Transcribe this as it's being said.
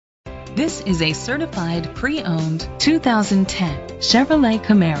This is a certified pre-owned 2010 Chevrolet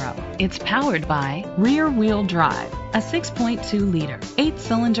Camaro. It's powered by rear-wheel drive, a 6.2-liter,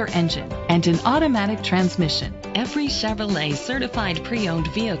 8-cylinder engine, and an automatic transmission. Every Chevrolet certified pre-owned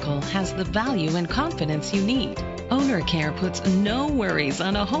vehicle has the value and confidence you need. Owner Care puts no worries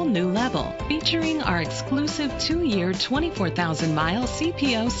on a whole new level, featuring our exclusive 2-year, 24,000-mile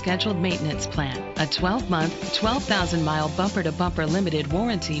CPO scheduled maintenance plan, a 12-month, 12,000-mile bumper-to-bumper limited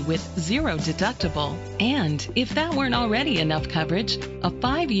warranty with 0 deductible, and if that weren't already enough coverage, a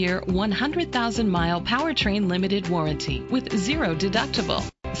 5-year, 100,000-mile powertrain limited warranty with 0 deductible.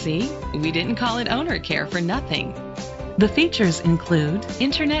 See, we didn't call it Owner Care for nothing. The features include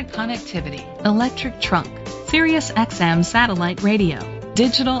internet connectivity, electric trunk, Sirius XM satellite radio,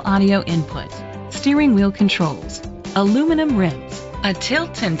 digital audio input, steering wheel controls, aluminum rims, a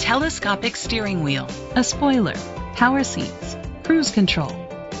tilt and telescopic steering wheel, a spoiler, power seats, cruise control.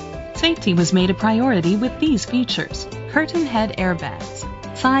 Safety was made a priority with these features: curtain head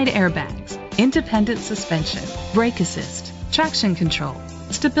airbags, side airbags, independent suspension, brake assist, traction control,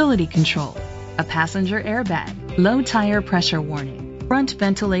 stability control, a passenger airbag, low tire pressure warning, front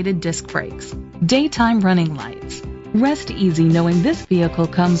ventilated disc brakes, daytime running lights. Rest easy knowing this vehicle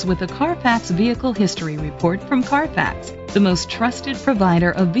comes with a Carfax Vehicle History Report from Carfax, the most trusted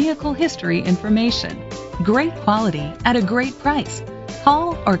provider of vehicle history information. Great quality at a great price.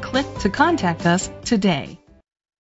 Call or click to contact us today.